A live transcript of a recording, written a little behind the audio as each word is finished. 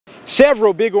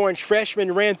Several Big Orange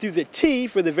freshmen ran through the T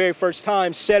for the very first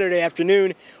time Saturday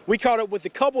afternoon. We caught up with a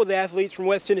couple of the athletes from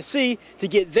West Tennessee to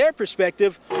get their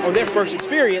perspective on their first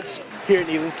experience here at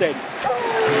Neyland Stadium.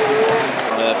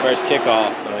 That first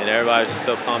kickoff, I mean, everybody was just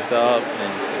so pumped up,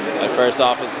 and that first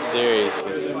offensive series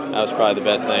was probably the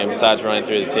best thing besides running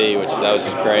through the T, that was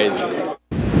just crazy.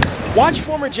 Watch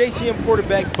former JCM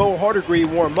quarterback Bo Hardegree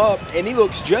warm up, and he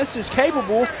looks just as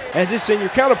capable as his senior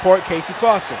counterpart Casey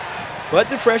Clausen. But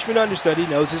the freshman understudy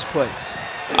knows his place.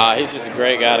 He's just a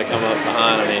great guy to come up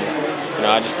behind. I mean,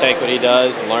 I just take what he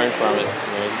does and learn from it.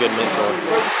 He's a good mentor.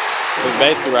 But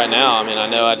basically right now, I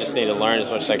know I just need to learn as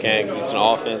much as I can because it's an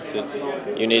offense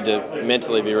that you need to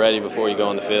mentally be ready before you go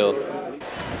on the field.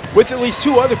 With at least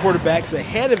two other quarterbacks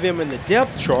ahead of him in the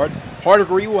depth chart,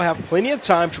 Hardegree will have plenty of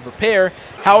time to prepare.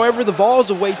 However, the Vols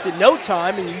have wasted no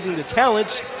time in using the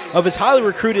talents of his highly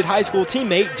recruited high school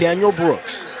teammate Daniel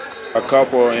Brooks. A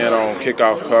couple in on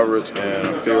kickoff coverage and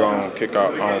a few on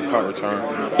punt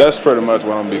return. That's pretty much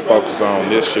what I'm going to be focused on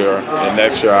this year, and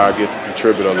next year I'll get to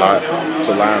contribute a lot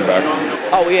to linebacker.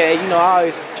 Oh yeah, I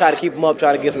always try to keep him up,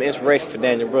 try to get some inspiration for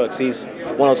Daniel Brooks. He's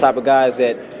one of those type of guys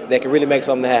that can really make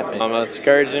something happen. I'm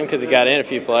encouraging because he got in a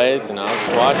few plays, and I was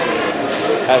just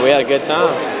watching. We had a good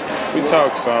time. We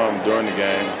talked some during the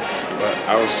game, but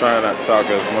I was trying not to talk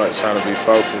as much, trying to be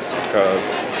focused because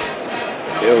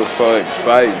it was so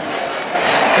exciting.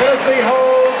 Tennessee holds.